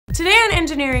Today on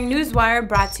Engineering Newswire,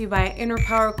 brought to you by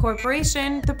Interpower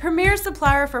Corporation, the premier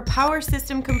supplier for power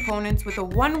system components with a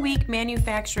 1-week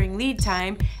manufacturing lead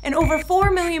time and over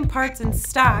 4 million parts in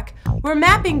stock, we're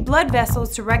mapping blood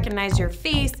vessels to recognize your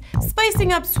face,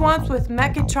 spicing up swamps with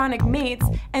mechatronic mates,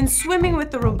 and swimming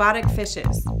with the robotic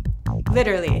fishes.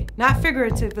 Literally, not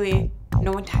figuratively,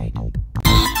 no one died.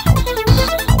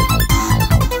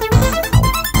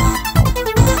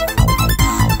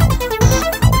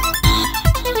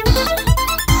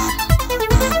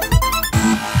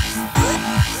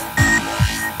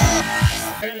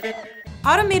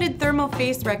 Automated thermal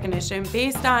face recognition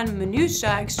based on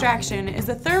minutia extraction is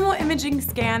a thermal imaging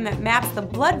scan that maps the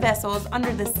blood vessels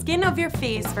under the skin of your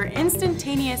face for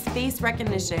instantaneous face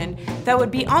recognition that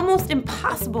would be almost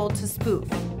impossible to spoof.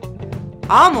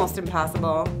 Almost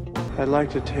impossible. I'd like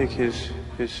to take his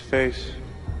face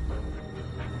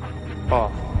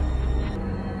off.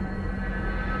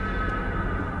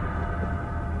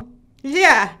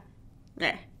 Yeah.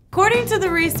 According to the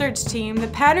research team, the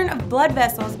pattern of blood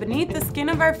vessels beneath the skin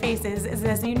of our faces is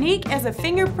as unique as a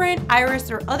fingerprint, iris,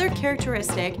 or other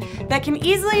characteristic that can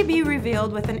easily be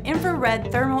revealed with an infrared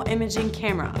thermal imaging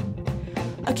camera.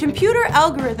 A computer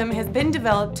algorithm has been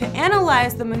developed to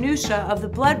analyze the minutia of the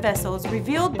blood vessels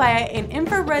revealed by an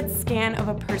infrared scan of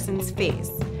a person's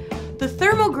face. The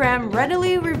thermogram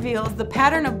readily reveals the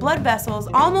pattern of blood vessels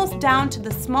almost down to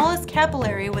the smallest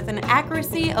capillary with an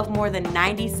accuracy of more than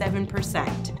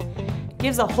 97%.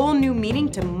 Gives a whole new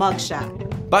meaning to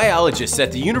mugshot. Biologists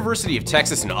at the University of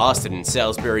Texas and Austin and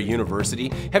Salisbury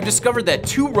University have discovered that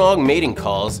 2 wrong mating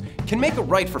calls can make a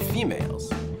right for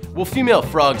females. Well, female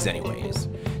frogs anyways.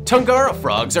 Tungara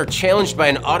frogs are challenged by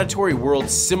an auditory world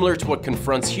similar to what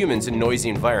confronts humans in noisy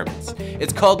environments.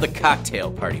 It's called the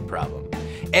cocktail party problem.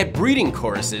 At breeding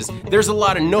choruses, there's a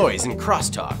lot of noise and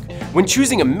crosstalk. When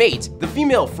choosing a mate, the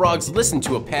female frogs listen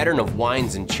to a pattern of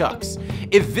whines and chucks.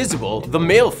 If visible, the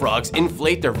male frogs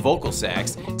inflate their vocal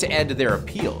sacs to add to their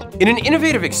appeal. In an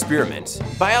innovative experiment,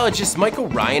 biologists Michael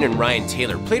Ryan and Ryan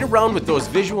Taylor played around with those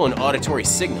visual and auditory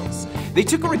signals. They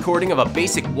took a recording of a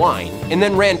basic whine and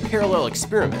then ran parallel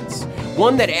experiments.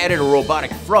 One that added a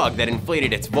robotic frog that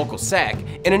inflated its vocal sac,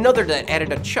 and another that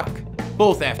added a chuck,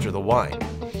 both after the whine.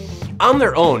 On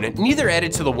their own, neither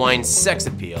added to the whine's sex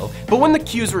appeal, but when the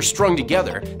cues were strung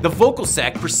together, the vocal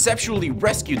sac perceptually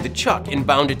rescued the chuck and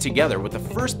bound it together with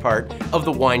the first part of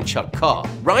the whine-chuck call.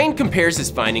 Ryan compares his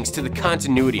findings to the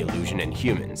continuity illusion in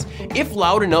humans. If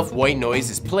loud enough white noise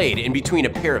is played in between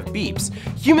a pair of beeps,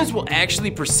 humans will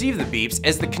actually perceive the beeps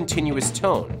as the continuous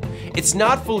tone. It's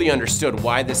not fully understood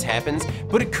why this happens,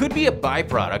 but it could be a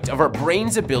byproduct of our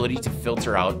brain's ability to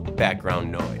filter out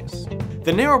background noise.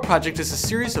 The NARROW project is a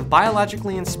series of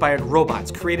biologically inspired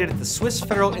robots created at the Swiss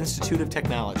Federal Institute of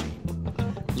Technology.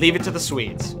 Leave it to the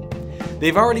Swedes.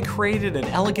 They've already created an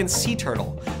elegant sea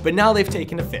turtle, but now they've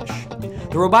taken a fish.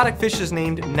 The robotic fish is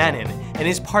named Nanin and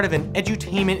is part of an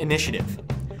edutainment initiative.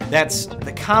 That's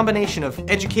the combination of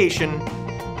education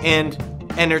and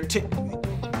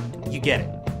you get it.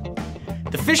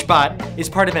 The FishBot is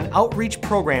part of an outreach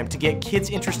program to get kids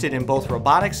interested in both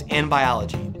robotics and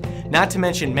biology, not to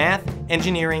mention math,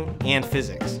 engineering, and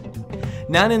physics.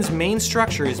 Nanin's main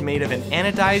structure is made of an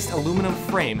anodized aluminum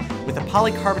frame with a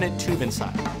polycarbonate tube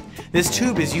inside. This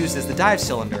tube is used as the dive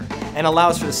cylinder and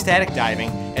allows for the static diving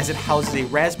as it houses a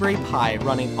Raspberry Pi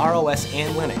running ROS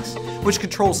and Linux, which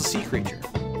controls the sea creature.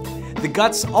 The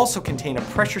guts also contain a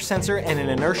pressure sensor and an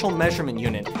inertial measurement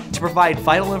unit to provide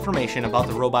vital information about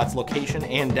the robot's location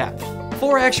and depth.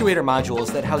 4 actuator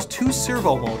modules that house 2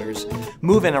 servo motors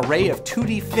move an array of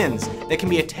 2D fins that can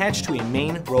be attached to a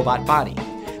main robot body.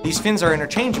 These fins are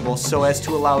interchangeable so as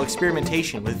to allow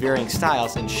experimentation with varying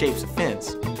styles and shapes of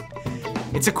fins.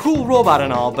 It's a cool robot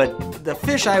and all, but the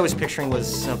fish I was picturing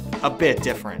was a bit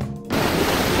different.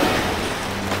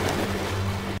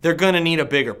 They're gonna need a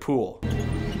bigger pool.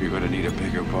 You're gonna need a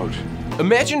bigger boat.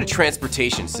 Imagine a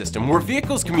transportation system where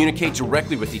vehicles communicate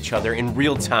directly with each other in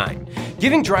real time,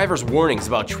 giving drivers warnings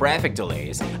about traffic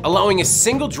delays, allowing a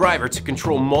single driver to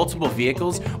control multiple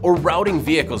vehicles, or routing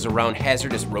vehicles around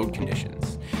hazardous road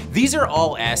conditions. These are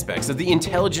all aspects of the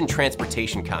intelligent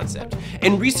transportation concept,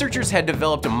 and researchers had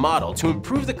developed a model to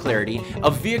improve the clarity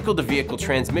of vehicle-to-vehicle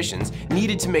transmissions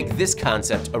needed to make this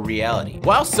concept a reality.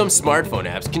 While some smartphone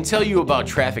apps can tell you about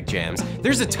traffic jams,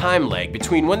 there's a time lag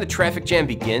between when the traffic jam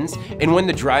begins and when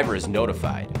the driver is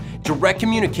notified. Direct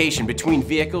communication between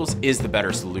vehicles is the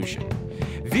better solution.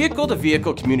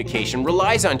 Vehicle-to-vehicle communication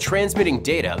relies on transmitting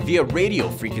data via radio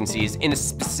frequencies in a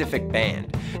specific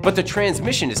band, but the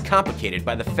transmission is complicated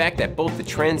by the fact that both the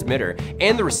transmitter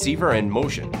and the receiver are in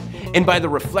motion, and by the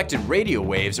reflected radio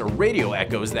waves or radio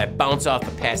echoes that bounce off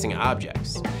the passing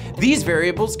objects. These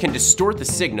variables can distort the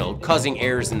signal, causing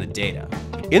errors in the data.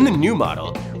 In the new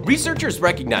model, researchers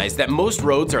recognize that most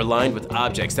roads are lined with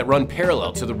objects that run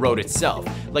parallel to the road itself,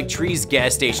 like trees,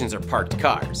 gas stations, or parked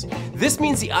cars. This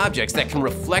means the objects that can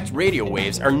reflect radio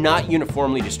waves are not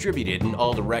uniformly distributed in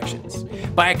all directions.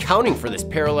 By accounting for this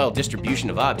parallel distribution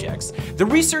of objects, the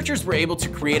researchers were able to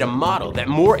create a model that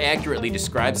more accurately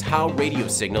describes how radio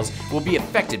signals will be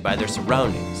affected by their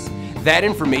surroundings. That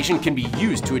information can be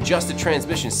used to adjust the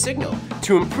transmission signal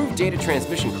to improve data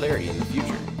transmission clarity in the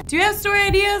future. Do you have story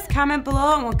ideas? Comment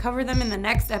below and we'll cover them in the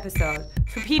next episode.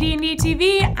 For PD&D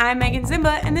TV, I'm Megan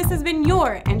Zimba, and this has been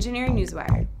your Engineering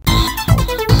Newswire.